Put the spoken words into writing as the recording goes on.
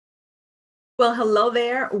Well, hello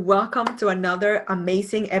there. Welcome to another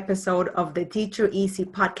amazing episode of the Teacher Easy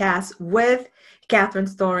podcast with Catherine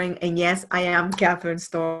Storing. And yes, I am Catherine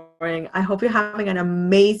Storing. I hope you're having an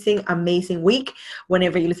amazing week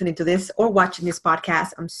whenever you're listening to this or watching this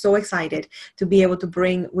podcast. I'm so excited to be able to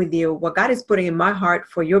bring with you what God is putting in my heart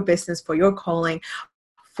for your business, for your calling,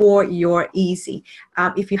 for your easy.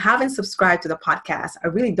 If you haven't subscribed to the podcast, I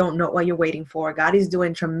really don't know what you're waiting for. God is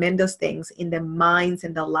doing tremendous things in the minds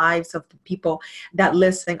and the lives of the people that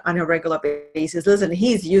listen on a regular basis. Listen,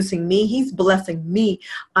 He's using me. He's blessing me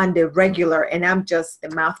on the regular, and I'm just the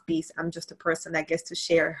mouthpiece. I'm just a person that gets to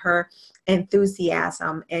share her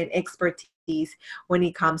enthusiasm and expertise when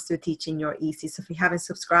it comes to teaching your easy. So if you haven't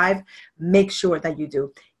subscribed, make sure that you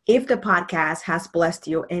do. If the podcast has blessed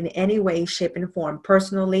you in any way, shape, and form,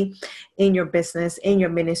 personally, in your business, in your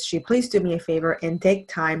ministry, please do me a favor and take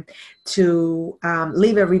time to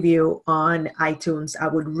leave a review on iTunes. I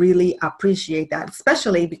would really appreciate that,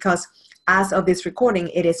 especially because as of this recording,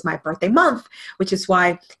 it is my birthday month, which is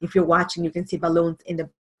why if you're watching, you can see balloons in the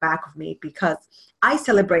back of me, because I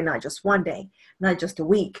celebrate not just one day, not just a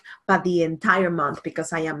week, but the entire month,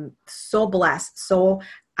 because I am so blessed, so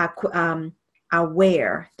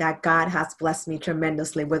aware that God has blessed me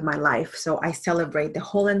tremendously with my life. So I celebrate the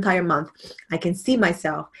whole entire month. I can see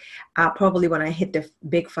myself probably when I hit the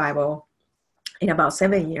big 50 in about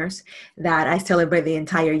 7 years, that I celebrate the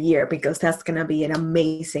entire year, because that's going to be an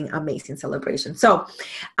amazing celebration. So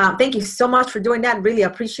thank you so much for doing that. Really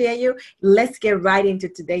appreciate you. Let's get right into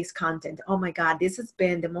today's content. Oh my God, this has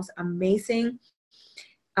been the most amazing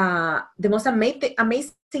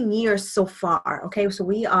year so far. Okay, so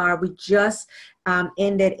we just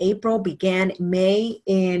ended April, began May,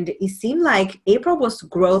 and it seemed like April was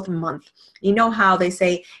growth month. You know how they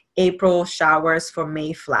say April showers for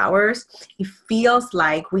May flowers? It feels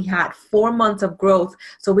like we had 4 months of growth,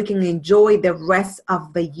 so we can enjoy the rest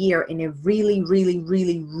of the year in a really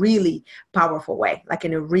powerful way. Like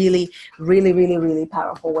in a really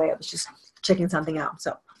powerful way. I was just checking something out,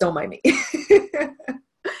 so don't mind me.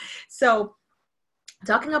 So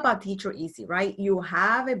talking about Teacher Easy, right? You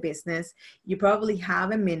have a business, you probably have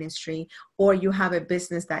a ministry, or you have a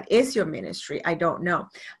business that is your ministry. I don't know.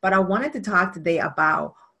 But I wanted to talk today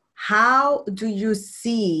about how do you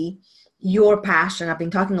see your passion. I've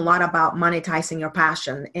been talking a lot about monetizing your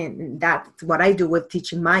passion, and that's what I do with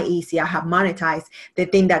Teaching My Easy. I have monetized the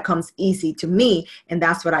thing that comes easy to me, and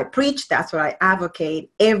that's what I preach. That's what I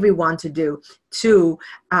advocate everyone to do, to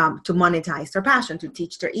monetize their passion, to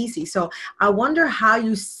teach their easy. So I wonder how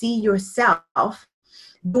you see yourself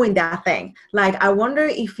doing that thing. Like, I wonder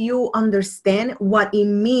if you understand what it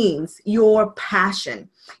means, your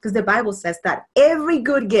passion, because the Bible says that every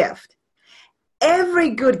good gift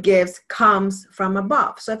comes from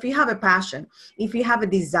above. So if you have a passion, if you have a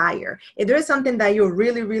desire, if there is something that you're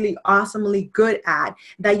really awesomely good at,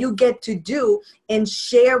 that you get to do and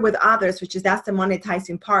share with others, that's the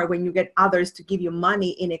monetizing part, when you get others to give you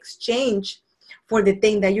money in exchange for the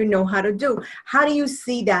thing that you know how to do. How do you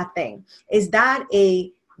see that thing? Is that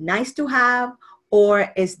a nice to have,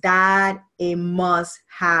 or is that a must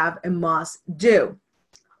have, a must do?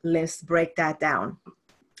 Let's break that down.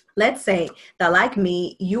 Let's say that, like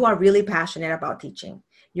me, you are really passionate about teaching.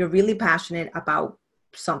 You're really passionate about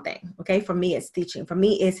something. Okay. For me, it's teaching. For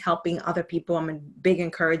me, it's helping other people. I'm a big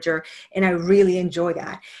encourager, and I really enjoy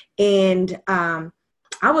that. And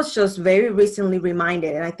I was just very recently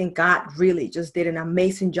reminded, and I think God really just did an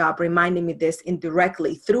amazing job reminding me this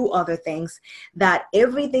indirectly through other things, that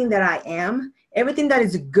everything that I am, everything that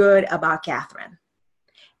is good about Catherine,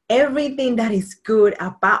 everything that is good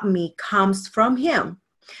about me comes from Him.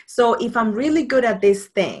 So if I'm really good at this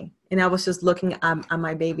thing, and I was just looking at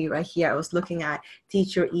my baby right here, I was looking at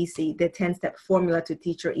Teacher Easy, the 10-step formula to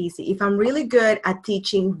Teacher Easy. If I'm really good at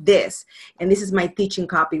teaching this, and this is my teaching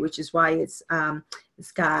copy, which is why it's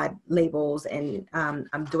got labels, and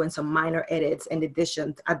I'm doing some minor edits and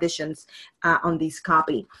additions on this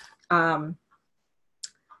copy.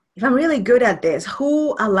 If I'm really good at this,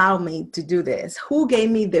 who allowed me to do this? Who gave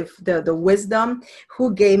me the wisdom?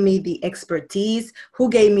 Who gave me the expertise? Who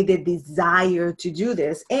gave me the desire to do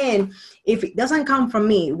this? And if it doesn't come from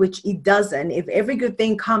me, which it doesn't, if every good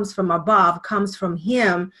thing comes from above, comes from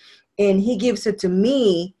Him, and He gives it to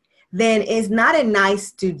me, then it's not a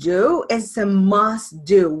nice to do, it's a must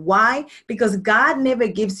do. Why? Because God never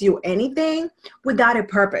gives you anything without a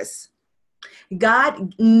purpose.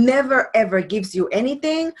 God never, ever gives you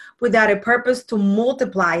anything without a purpose to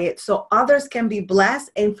multiply it so others can be blessed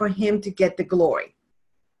and for Him to get the glory.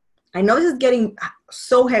 I know this is getting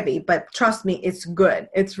so heavy, but trust me, it's good.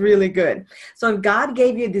 It's really good. So if God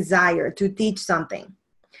gave you a desire to teach something,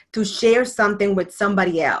 to share something with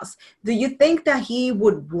somebody else, do you think that he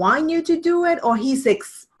would want you to do it, or he's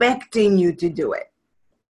expecting you to do it?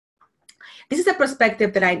 This is a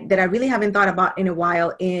perspective that I really haven't thought about in a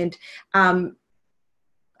while, and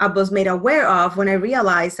I was made aware of when I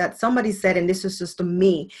realized that somebody said, and this was just to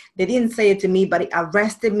me, they didn't say it to me, but it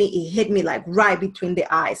arrested me. It hit me like right between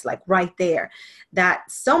the eyes, like right there, that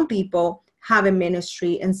some people have a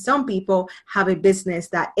ministry and some people have a business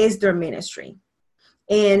that is their ministry.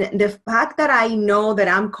 And the fact that I know that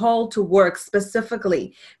I'm called to work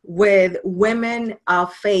specifically with women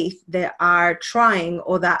of faith that are trying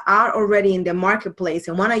or that are already in the marketplace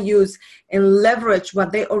and want to use and leverage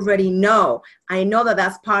what they already know, I know that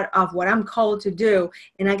that's part of what I'm called to do.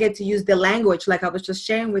 And I get to use the language, like I was just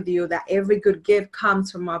sharing with you, that every good gift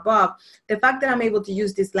comes from above. The fact that I'm able to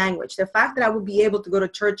use this language, the fact that I will be able to go to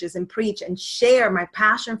churches and preach and share my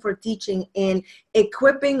passion for teaching and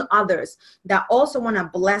equipping others that also want to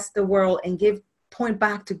bless the world and point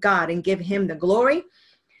back to God and give him the glory,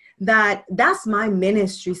 that's my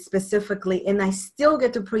ministry specifically. And I still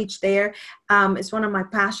get to preach there. It's one of my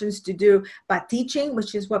passions to do, but teaching,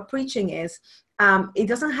 which is what preaching is, it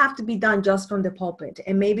doesn't have to be done just from the pulpit.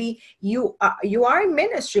 And maybe you are in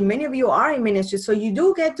ministry. Many of you are in ministry, so you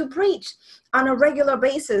do get to preach on a regular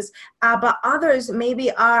basis. But others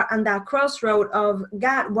maybe are on that crossroad of,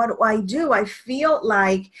 God, what do I do? I feel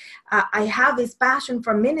like I have this passion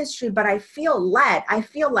for ministry, but I feel led. I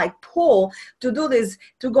feel like pull to do this,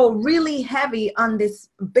 to go really heavy on this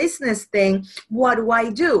business thing. What do I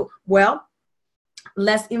do? Well,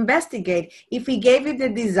 let's investigate. If he gave you the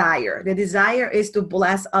desire is to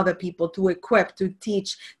bless other people, to equip, to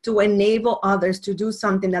teach, to enable others to do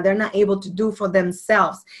something that they're not able to do for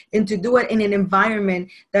themselves, and to do it in an environment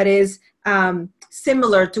that is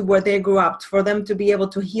similar to where they grew up, for them to be able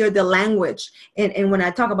to hear the language. And when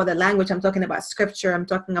I talk about the language, I'm talking about scripture, I'm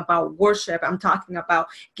talking about worship, I'm talking about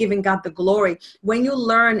giving God the glory. When you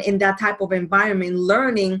learn in that type of environment,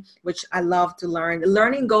 learning, which I love to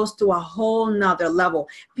learning goes to a whole nother level.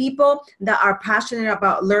 People that are passionate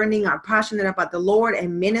about learning, are passionate about the Lord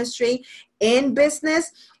and ministry in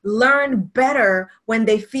business, learn better when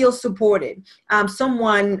they feel supported.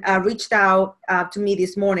 Someone reached out to me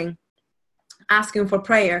this morning asking for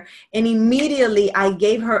prayer, and immediately I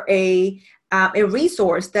gave her a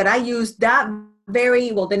resource that I used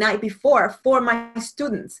the night before for my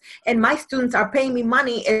students. And my students are paying me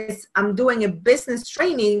money as I'm doing a business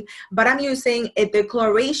training, but I'm using a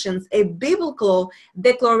biblical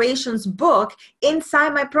declarations book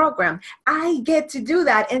inside my program. I get to do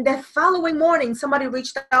that. And the following morning, somebody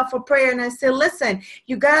reached out for prayer, and I said, listen,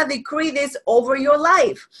 you got to decree this over your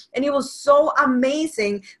life. And it was so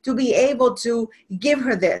amazing to be able to give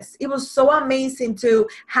her this. It was so amazing to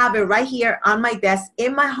have it right here on my desk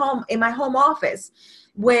in my home office,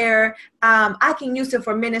 where I can use it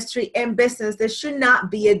for ministry and business. There should not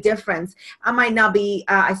be a difference. I might not be,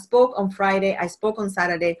 I spoke on Friday, I spoke on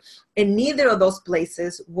Saturday, and neither of those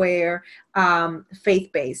places were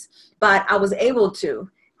faith-based, but I was able to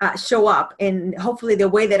show up, and hopefully the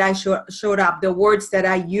way that I showed up, the words that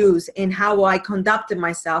I use and how I conducted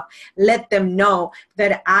myself, let them know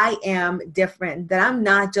that I am different, that I'm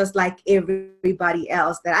not just like everybody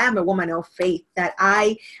else, that I am a woman of faith, that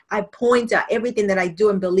I point at everything that I do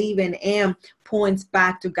and believe in and points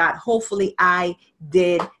back to God. Hopefully I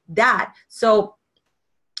did that. So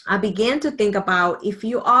I began to think about, if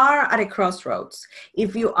you are at a crossroads,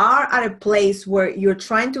 if you are at a place where you're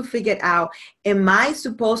trying to figure out, am I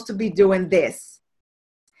supposed to be doing this?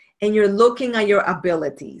 And you're looking at your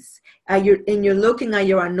abilities, you're looking at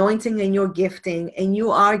your anointing and your gifting, and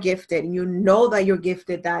you are gifted, and you know that you're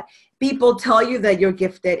gifted, that people tell you that you're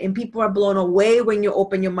gifted, and people are blown away when you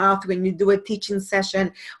open your mouth, when you do a teaching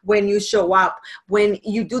session, when you show up, when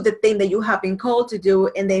you do the thing that you have been called to do,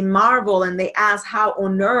 and they marvel and they ask, how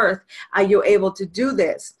on earth are you able to do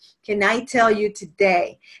this? Can I tell you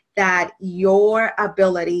today that your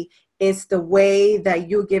ability is the way that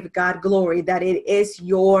you give God glory, that it is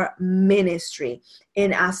your ministry.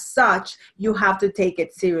 And as such, you have to take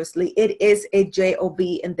it seriously. It is a job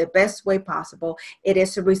in the best way possible. It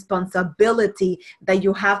is a responsibility that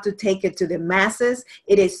you have to take it to the masses.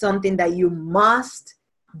 It is something that you must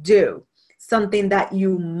do. Something that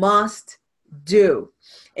you must do.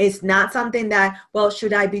 It's not something that, well,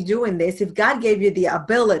 should I be doing this? If God gave you the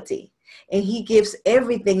ability, and he gives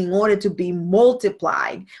everything in order to be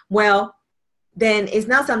multiplied, well, then it's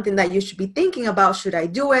not something that you should be thinking about, should I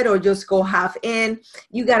do it or just go half in?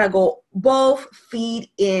 You got to go both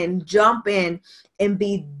feet in, jump in, and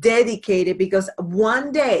be dedicated, because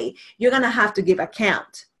one day you're going to have to give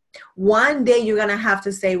account. One day you're going to have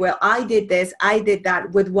to say, well, I did this, I did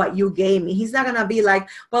that with what you gave me. He's not going to be like,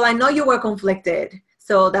 well, I know you were conflicted,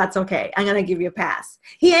 so that's okay. I'm going to give you a pass.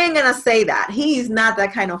 He ain't going to say that. He is not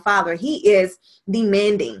that kind of father. He is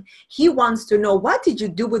demanding. He wants to know, what did you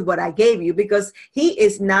do with what I gave you? Because he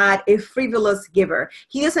is not a frivolous giver.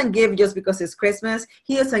 He doesn't give just because it's Christmas.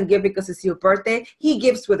 He doesn't give because it's your birthday. He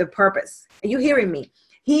gives with a purpose. Are you hearing me?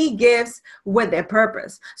 He gives with a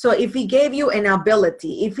purpose. So if he gave you an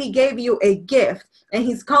ability, if he gave you a gift, and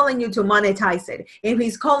he's calling you to monetize it, if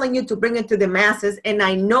he's calling you to bring it to the masses, and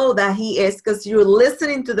I know that he is, because you're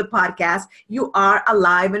listening to the podcast, you are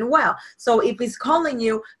alive and well. So if he's calling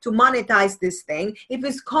you to monetize this thing, if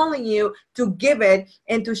he's calling you to give it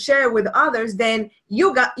and to share with others, then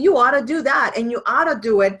you ought to do that, and you ought to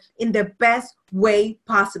do it in the best way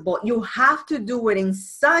possible. You have to do it in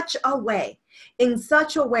such a way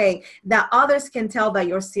that others can tell that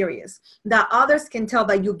you're serious, that others can tell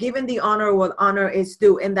that you're giving the honor what honor is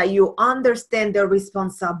due, and that you understand the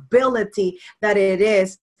responsibility that it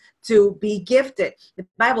is to be gifted. The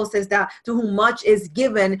Bible says that to whom much is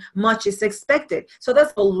given, much is expected. So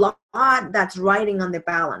there's a lot that's riding on the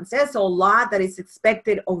balance. There's a lot that is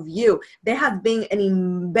expected of you. There has been an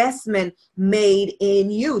investment made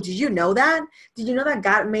in you. Did you know that? Did you know that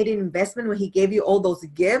God made an investment when he gave you all those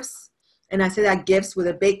gifts? And I say that gifts with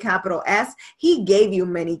a big capital S. He gave you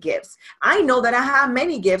many gifts. I know that I have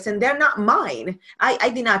many gifts, and they're not mine. I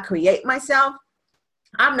did not create myself.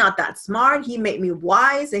 I'm not that smart. He made me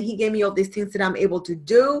wise, and he gave me all these things that I'm able to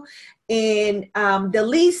do. And the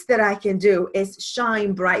least that I can do is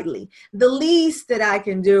shine brightly. The least that I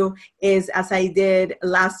can do is, as I did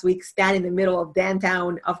last week, stand in the middle of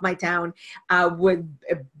downtown of my town with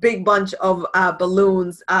a big bunch of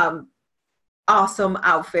balloons, awesome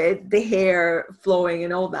outfit, the hair flowing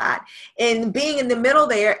and all that, and being in the middle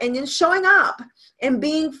there and then showing up and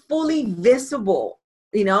being fully visible.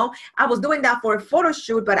 You know, I was doing that for a photo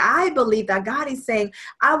shoot, but I believe that God is saying,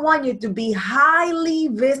 I want you to be highly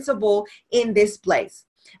visible in this place.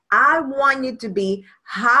 I want you to be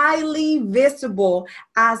highly visible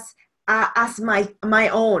as my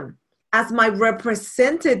own, as my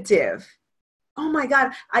representative. Oh my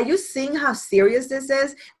God, are you seeing how serious this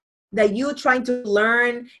is? That you trying to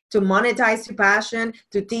learn to monetize your passion,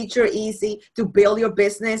 to teach your easy, to build your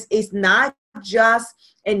business is not just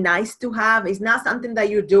a nice to have. It's not something that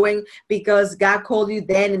you're doing because God called you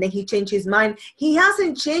then and then he changed his mind. He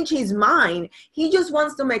hasn't changed his mind. He just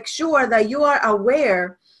wants to make sure that you are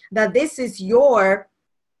aware that this is your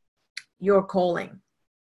calling,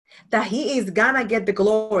 that he is gonna get the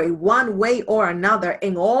glory one way or another.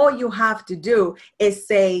 And all you have to do is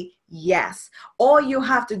say yes. All you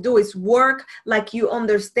have to do is work like you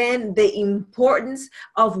understand the importance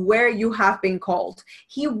of where you have been called.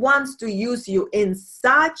 He wants to use you in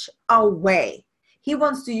such a way. He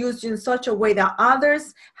wants to use you in such a way that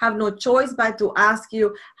others have no choice but to ask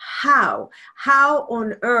you, how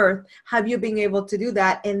on earth have you been able to do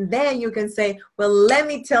that? And then you can say, well, let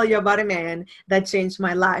me tell you about a man that changed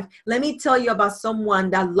my life. Let me tell you about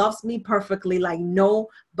someone that loves me perfectly like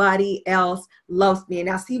nobody else loves me. And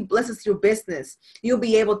as he blesses your business, you'll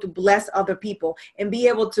be able to bless other people and be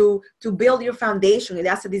able to build your foundation. And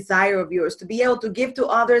that's a desire of yours, to be able to give to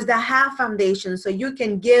others that have foundations, so you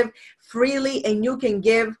can give freely and you can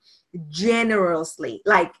give generously,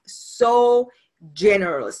 like so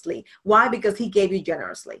generously. Why? Because he gave you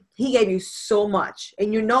generously. He gave you so much,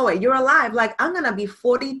 and you know it. You're alive. Like, I'm gonna be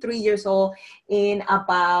 43 years old in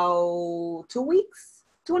about 2 weeks,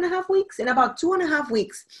 2.5 weeks. In about 2.5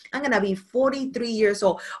 weeks, I'm gonna be 43 years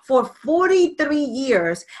old. For 43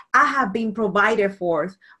 years, I have been provided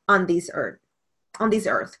for on this earth.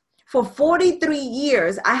 For 43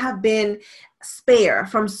 years, I have been spare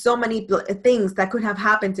from so many things that could have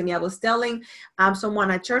happened to me. I was telling someone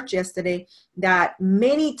at church yesterday that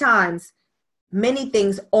many times, many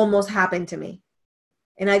things almost happened to me.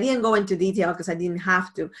 And I didn't go into detail because I didn't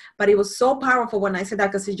have to, but it was so powerful when I said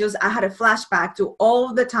that, because I had a flashback to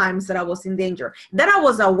all the times that I was in danger, that I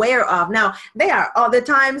was aware of. Now, there are other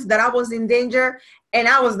times that I was in danger and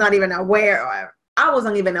I was not even aware of it. I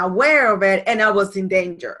wasn't even aware of it, and I was in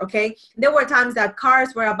danger, okay? There were times that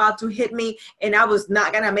cars were about to hit me, and I was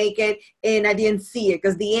not going to make it, and I didn't see it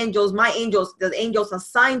because the angels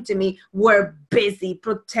assigned to me were busy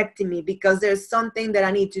protecting me, because there's something that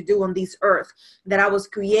I need to do on this earth, that I was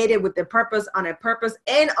created with a purpose, on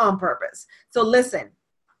purpose. So listen,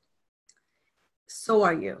 so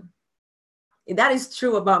are you. If that is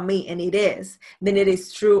true about me, and it is, then it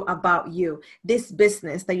is true about you. This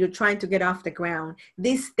business that you're trying to get off the ground,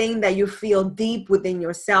 this thing that you feel deep within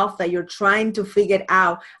yourself that you're trying to figure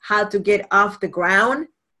out how to get off the ground,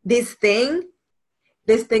 this thing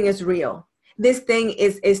is real. This thing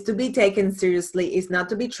is to be taken seriously. It's not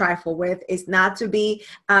to be trifled with. It's not to be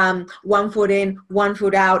 1 foot in, 1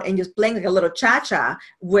 foot out, and just playing like a little cha-cha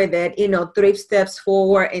with it, 3 steps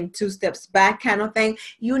forward and 2 steps back kind of thing.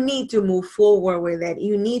 You need to move forward with it.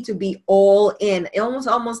 You need to be all in.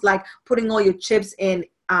 Almost like putting all your chips in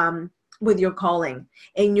with your calling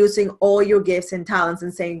and using all your gifts and talents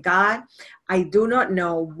and saying, God, I do not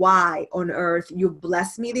know why on earth you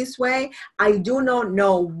blessed me this way. I do not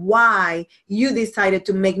know why you decided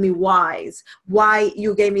to make me wise, why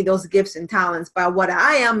you gave me those gifts and talents. But what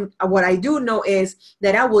I do know is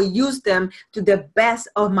that I will use them to the best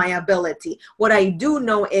of my ability. What I do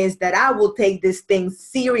know is that I will take this thing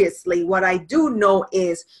seriously. What I do know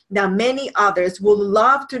is that many others will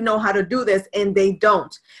love to know how to do this and they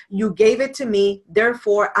don't. You gave it to me,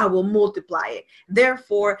 therefore I will multiply it.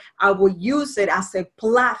 Therefore, I will use it as a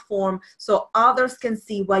platform so others can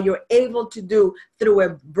see what you're able to do through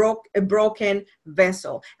a broken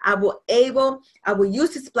vessel. I will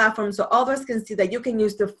use this platform so others can see that you can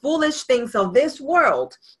use the foolish things of this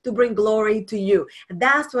world to bring glory to you.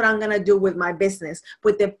 That's what I'm going to do with my business,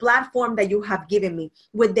 with the platform that you have given me,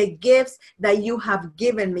 with the gifts that you have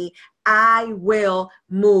given me. I will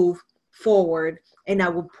move forward and I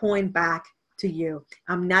will point back to you.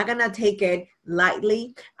 I'm not going to take it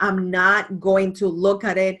lightly. I'm not going to look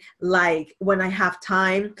at it like when I have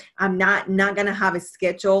time. I'm not going to have a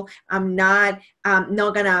schedule. I'm not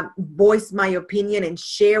going to voice my opinion and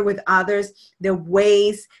share with others the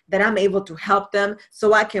ways that I'm able to help them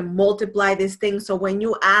so I can multiply this thing. So when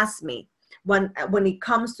you ask me, when it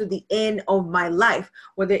comes to the end of my life,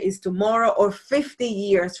 whether it's tomorrow or 50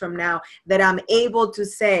 years from now, that I'm able to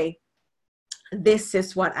say, this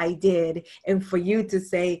is what I did. And for you to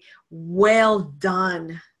say, well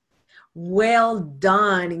done,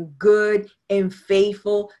 good and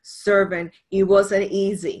faithful servant. It wasn't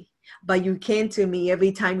easy, but you came to me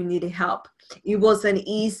every time you needed help. It wasn't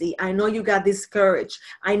easy. I know you got discouraged.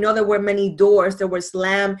 I know there were many doors that were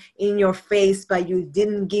slammed in your face, but you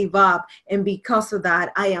didn't give up. And because of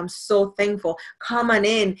that, I am so thankful. Come on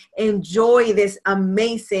in. Enjoy this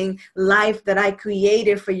amazing life that I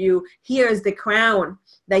created for you. Here is the crown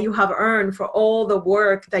that you have earned for all the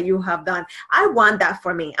work that you have done. I want that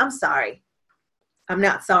for me. I'm sorry. I'm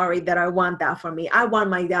not sorry that I want that for me. I want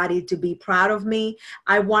my daddy to be proud of me.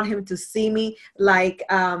 I want him to see me. Like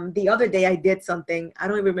the other day I did something. I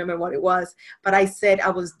don't even remember what it was, but I said I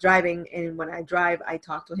was driving, and when I drive, I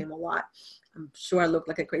talk to him a lot. I'm sure I look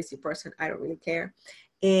like a crazy person. I don't really care.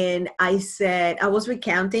 And I said, I was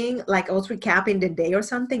recapping the day or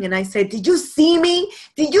something. And I said, did you see me?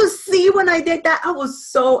 Did you see when I did that? I was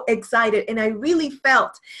so excited. And I really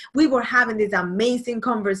felt we were having this amazing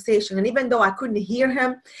conversation. And even though I couldn't hear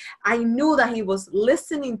him, I knew that he was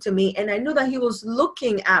listening to me. And I knew that he was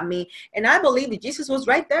looking at me. And I believe that Jesus was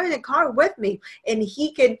right there in the car with me. And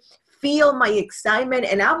he could feel my excitement.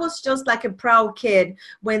 And I was just like a proud kid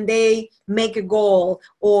when they make a goal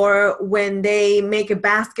or when they make a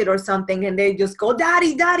basket or something and they just go,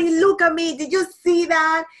 daddy, look at me. Did you see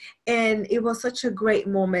that? And it was such a great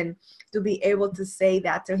moment to be able to say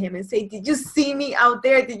that to him and say, did you see me out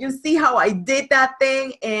there? Did you see how I did that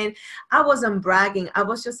thing? And I wasn't bragging. I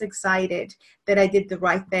was just excited that I did the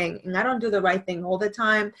right thing. And I don't do the right thing all the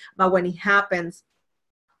time, but when it happens,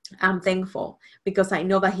 I'm thankful because I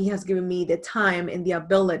know that he has given me the time and the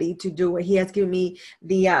ability to do it. He has given me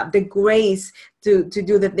the grace to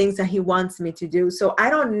do the things that he wants me to do. So I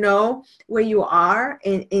don't know where you are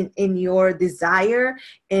in your desire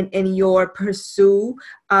and in your pursuit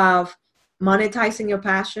of monetizing your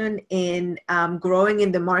passion and growing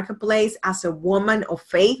in the marketplace as a woman of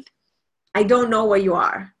faith. I don't know where you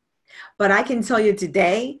are, but I can tell you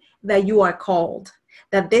today that you are called.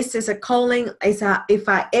 That this is a calling. If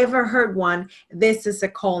I ever heard one, this is a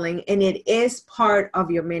calling, and it is part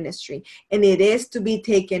of your ministry, and it is to be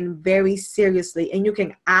taken very seriously. And you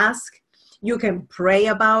can ask, you can pray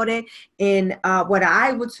about it. And what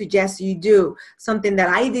I would suggest you do, something that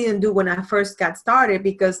I didn't do when I first got started,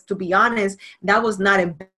 because to be honest, that was not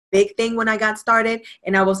a big thing when I got started,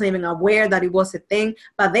 and I wasn't even aware that it was a thing.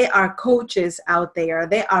 But there are coaches out there,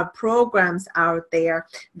 there are programs out there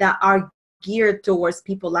that are geared towards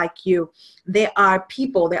people like you. There are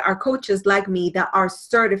coaches like me that are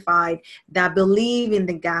certified, that believe in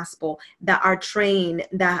the gospel, that are trained,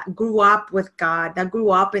 that grew up with God, that grew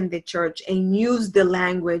up in the church and use the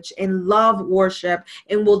language and love worship,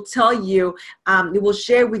 and will tell you, it will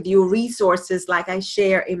share with you resources like I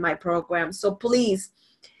share in my program. So please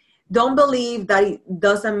Don't believe that it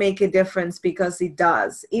doesn't make a difference, because it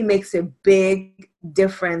does. It makes a big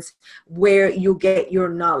difference where you get your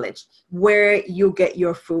knowledge, where you get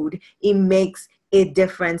your food. It makes a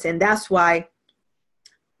difference. And that's why,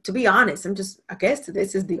 to be honest, I guess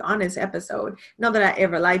this is the honest episode. Not that I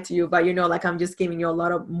ever lied to you, but like, I'm just giving you a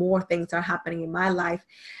lot of more things that are happening in my life.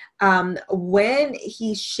 When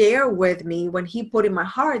he shared with me, when he put in my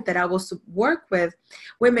heart that I was to work with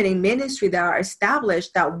women in ministry that are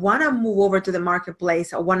established, that want to move over to the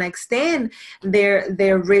marketplace, or want to extend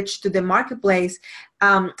their reach to the marketplace,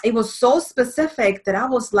 it was so specific that I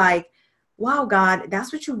was like, wow, God,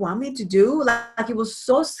 that's what you want me to do? Like, it was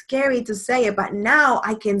so scary to say it, but now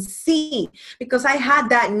I can see, because I had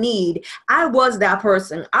that need. I was that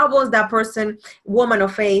person. Woman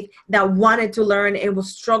of faith, that wanted to learn and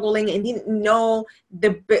was struggling and didn't know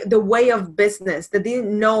the way of business, that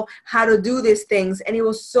didn't know how to do these things. And it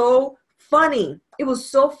was so funny. It was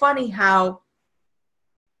so funny how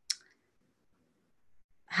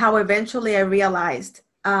eventually I realized,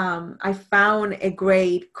 I found a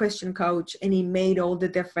great Christian coach, and he made all the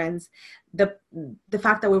difference. The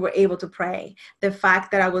fact that we were able to pray, the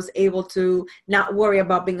fact that I was able to not worry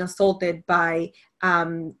about being assaulted by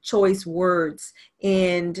choice words,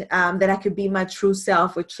 and that I could be my true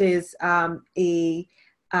self, which is a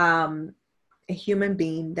human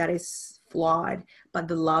being that is flawed, but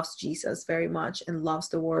that loves Jesus very much, and loves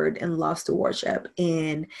the word, and loves to worship.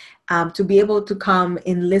 And to be able to come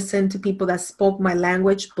and listen to people that spoke my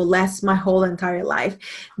language blessed my whole entire life.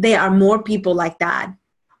 There are more people like that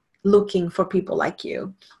looking for people like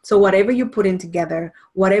you. So whatever you're putting together,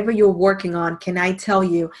 whatever you're working on, can I tell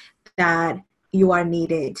you that you are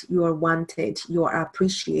needed, you are wanted, you are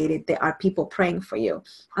appreciated. There are people praying for you.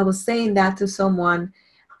 I was saying that to someone,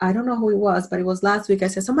 I don't know who it was, but it was last week. I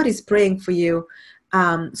said, somebody's praying for you.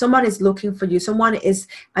 Someone is looking for you.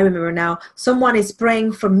 I remember now, someone is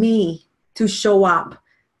praying for me to show up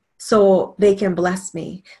so they can bless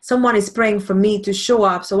me. Someone is praying for me to show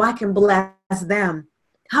up so I can bless them.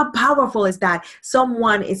 How powerful is that?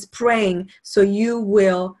 Someone is praying so you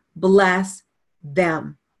will bless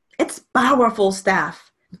them. It's powerful stuff.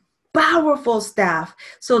 Powerful stuff.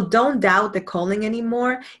 So don't doubt the calling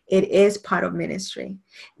anymore. It is part of ministry.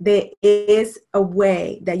 There is a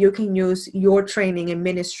way that you can use your training in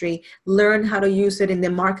ministry, learn how to use it in the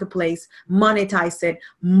marketplace, monetize it,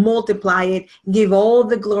 multiply it, give all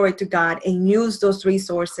the glory to God, and use those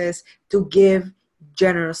resources to give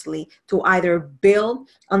generously, to either build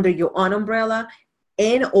under your own umbrella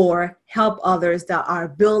and or help others that are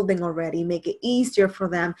building already, make it easier for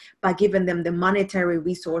them by giving them the monetary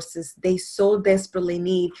resources they so desperately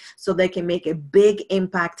need, so they can make a big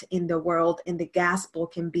impact in the world, and the gospel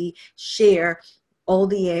can be shared all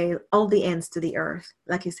the ends to the earth,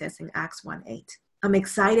 like it says in Acts 1:8. I'm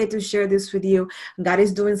excited to share this with you. God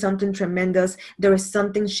is doing something tremendous. There is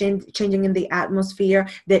something changing in the atmosphere.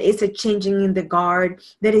 There is a changing in the guard.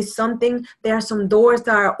 There are some doors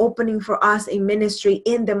that are opening for us in ministry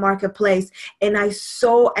in the marketplace. And I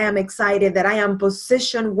so am excited that I am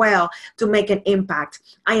positioned well to make an impact.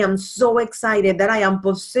 I am so excited that I am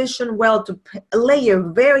positioned well to play a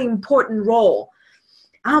very important role.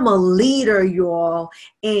 I'm a leader, y'all,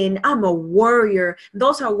 and I'm a warrior.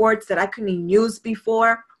 Those are words that I couldn't use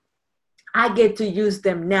before. I get to use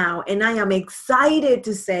them now, and I am excited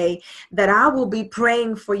to say that I will be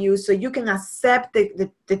praying for you so you can accept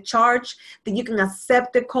the charge, that you can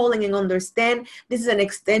accept the calling and understand this is an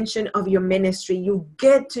extension of your ministry. You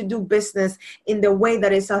get to do business in the way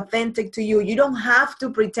that is authentic to you. You don't have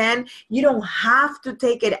to pretend. You don't have to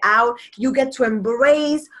take it out. You get to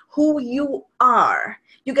embrace who you are.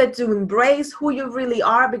 You get to embrace who you really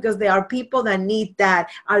are, because there are people that need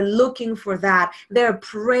that, are looking for that. They're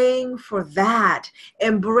praying for that.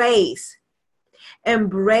 Embrace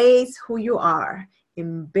who you are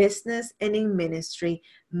in business and in ministry.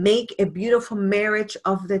 Make a beautiful marriage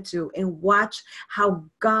of the two, and watch how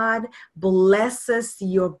God blesses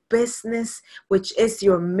your business, which is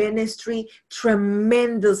your ministry,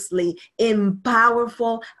 tremendously in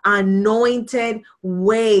powerful, anointed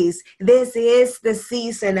ways. This is the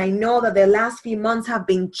season. I know that the last few months have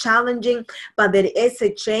been challenging, but there is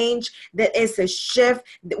a change. There is a shift.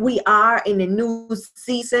 We are in a new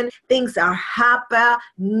season. Things are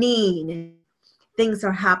happening. Things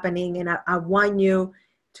are happening, and I want you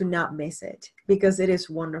to not miss it, because it is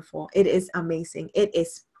wonderful. It is amazing. It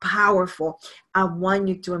is powerful. I want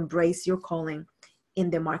you to embrace your calling in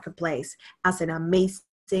the marketplace as an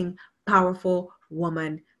amazing, powerful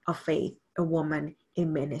woman of faith, a woman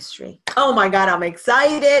in ministry. Oh my God, I'm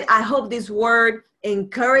excited. I hope this word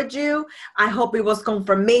encouraged you. I hope it was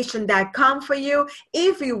confirmation that come for you.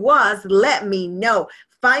 If it was, let me know.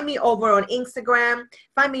 Find me over on Instagram.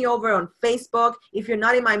 Find me over on Facebook. If you're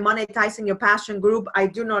not in my Monetizing Your Passion group, I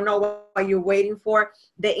do not know what you're waiting for.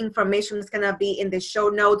 The information is going to be in the show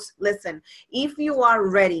notes. Listen, if you are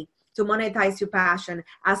ready to monetize your passion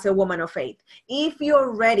as a woman of faith, if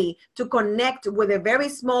you're ready to connect with a very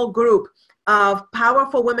small group of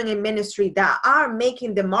powerful women in ministry that are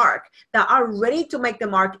making the mark, that are ready to make the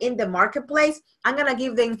mark in the marketplace, I'm going to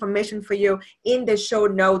give the information for you in the show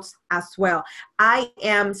notes as well. I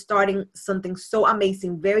am starting something so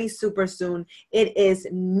amazing very super soon. It is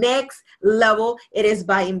next level. It is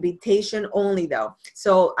by invitation only though.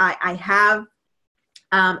 So I have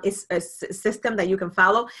it's a system that you can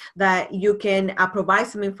follow, that you can provide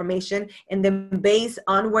some information, and then based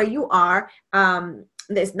on where you are,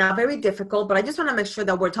 it's not very difficult, but I just want to make sure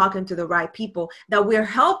that we're talking to the right people, that we're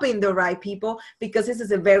helping the right people, because this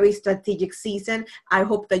is a very strategic season. I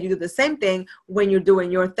hope that you do the same thing when you're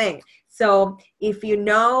doing your thing. So if you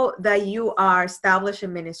know that you are established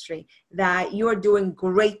in ministry, that you are doing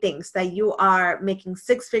great things, that you are making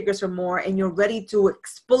 6 figures or more, and you're ready to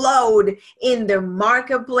explode in the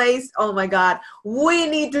marketplace, oh my God, we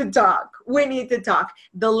need to talk. We need to talk.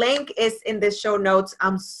 The link is in the show notes.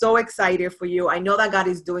 I'm so excited for you. I know that God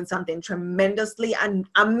is doing something tremendously and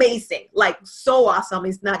amazing, like so awesome.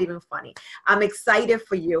 It's not even funny. I'm excited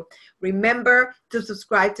for you. Remember to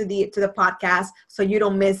subscribe to the podcast so you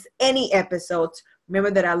don't miss any episodes. Remember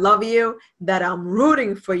that I love you, that I'm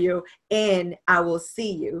rooting for you, and I will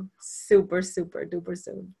see you super, super duper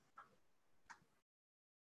soon.